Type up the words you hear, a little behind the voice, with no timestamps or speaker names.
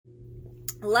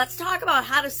Let's talk about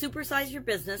how to supersize your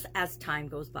business as time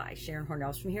goes by. Sharon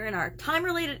Hornels from here, and our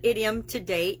time-related idiom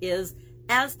today is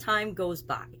as time goes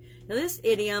by. Now, this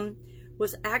idiom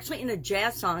was actually in a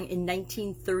jazz song in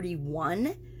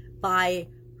 1931 by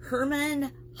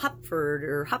Herman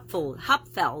Hupfeld,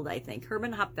 I think,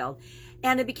 Herman Hupfeld,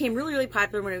 and it became really, really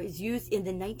popular when it was used in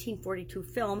the 1942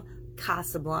 film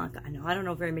Casablanca. I don't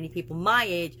know very many people my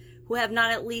age who have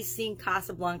not at least seen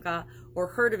Casablanca or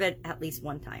heard of it at least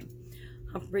one time.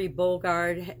 Humphrey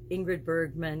Bogart, Ingrid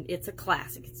Bergman, it's a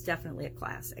classic. It's definitely a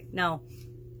classic. Now,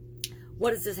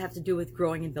 what does this have to do with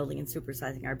growing and building and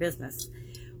supersizing our business?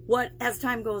 What as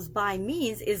time goes by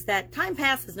means is that time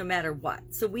passes no matter what.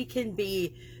 So we can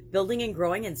be building and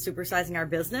growing and supersizing our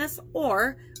business,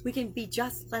 or we can be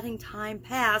just letting time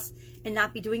pass and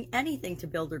not be doing anything to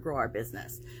build or grow our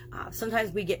business.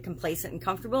 Sometimes we get complacent and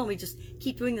comfortable and we just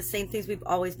keep doing the same things we've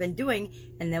always been doing,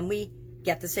 and then we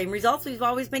get the same results we've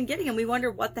always been getting, and we wonder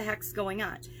what the heck's going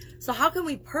on. So how can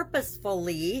we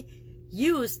purposefully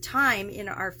use time in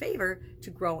our favor to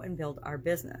grow and build our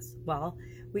business? Well,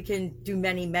 we can do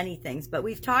many, many things, but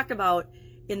we've talked about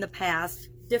in the past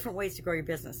different ways to grow your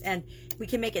business, and we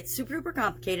can make it super duper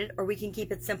complicated, or we can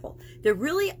keep it simple. There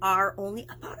really are only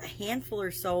about a handful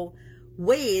or so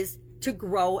ways to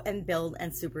grow and build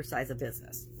and supersize a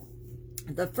business.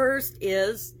 The first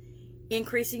is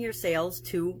increasing your sales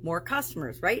to more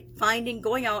customers, right?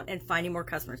 Going out and finding more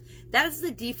customers. That is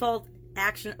the default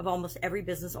action of almost every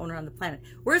business owner on the planet.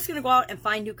 We're just going to go out and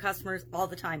find new customers all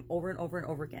the time, over and over and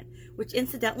over again, which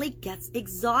incidentally gets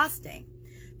exhausting.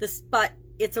 But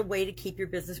it's a way to keep your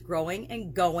business growing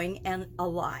and going and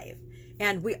alive.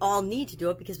 And we all need to do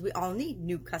it because we all need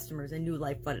new customers and new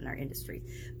lifeblood in our industry.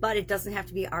 But it doesn't have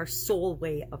to be our sole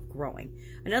way of growing.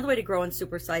 Another way to grow and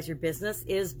supersize your business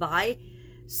is by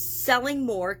selling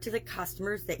more to the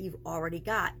customers that you've already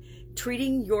got,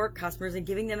 treating your customers and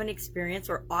giving them an experience,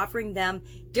 or offering them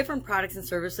different products and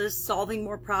services, solving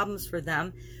more problems for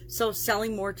them. So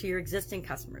selling more to your existing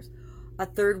customers. A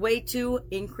third way to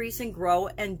increase and grow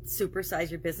and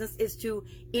supersize your business is to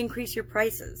increase your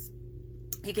prices.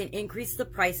 You can increase the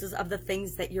prices of the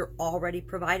things that you're already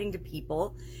providing to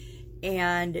people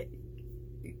and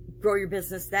grow your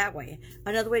business that way.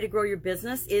 Another way to grow your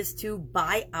business is to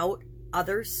buy out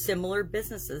other similar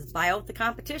businesses, buy out the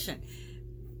competition.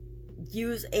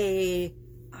 Use can't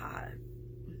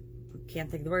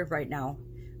think of the word right now.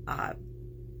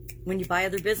 When you buy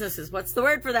other businesses, what's the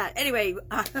word for that? Anyway,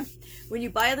 when you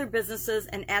buy other businesses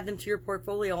and add them to your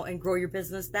portfolio and grow your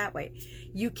business that way.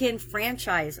 You can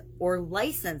franchise or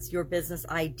license your business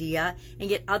idea and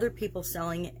get other people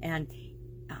selling and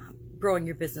growing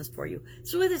your business for you.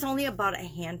 So there's only about a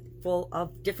handful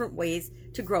of different ways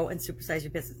to grow and supersize your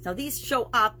business. Now, these show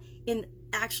up in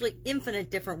actually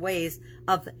infinite different ways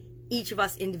of each of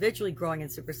us individually growing and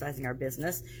supersizing our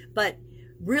business, but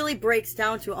really breaks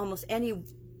down to almost any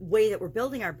way that we're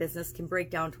building our business can break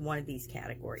down to one of these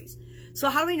categories. So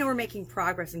how do we know we're making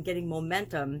progress and getting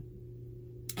momentum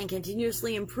and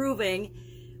continuously improving?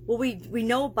 Well, we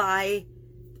know by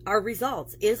our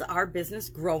results. Is our business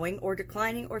growing or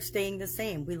declining or staying the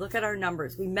same? We look at our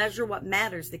numbers. We measure what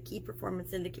matters, the key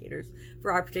performance indicators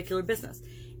for our particular business.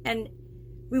 And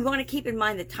we want to keep in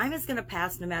mind that time is going to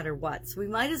pass no matter what. So we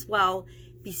might as well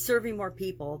be serving more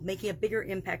people, making a bigger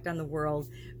impact on the world,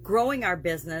 growing our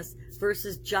business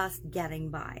versus just getting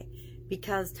by.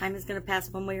 Because time is going to pass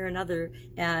one way or another,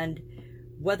 and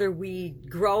whether we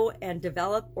grow and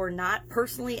develop or not,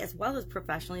 personally as well as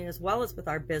professionally, as well as with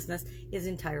our business, is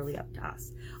entirely up to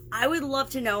us. I would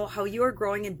love to know how you are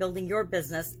growing and building your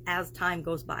business as time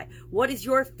goes by. What is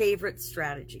your favorite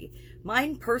strategy?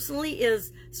 Mine personally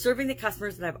is serving the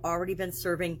customers that I've already been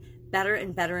serving better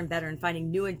and better and better, and finding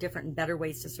new and different and better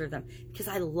ways to serve them, because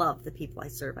I love the people I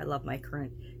serve. I love my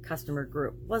current customer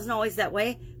group. Wasn't always that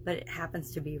way, but it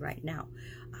happens to be right now.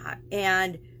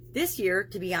 And this year,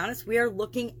 to be honest, we are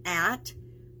looking at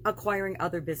acquiring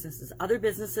other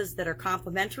businesses that are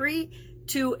complementary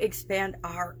to expand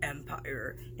our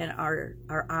empire and our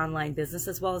online business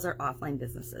as well as our offline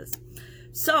businesses.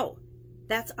 So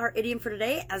that's our idiom for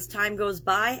today. As time goes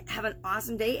by, have an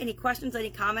awesome day. Any questions, any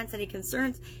comments, any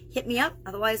concerns, hit me up.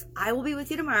 Otherwise, I will be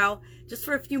with you tomorrow just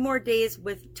for a few more days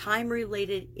with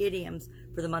time-related idioms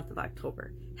for the month of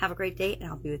October. Have a great day, and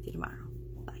I'll be with you tomorrow.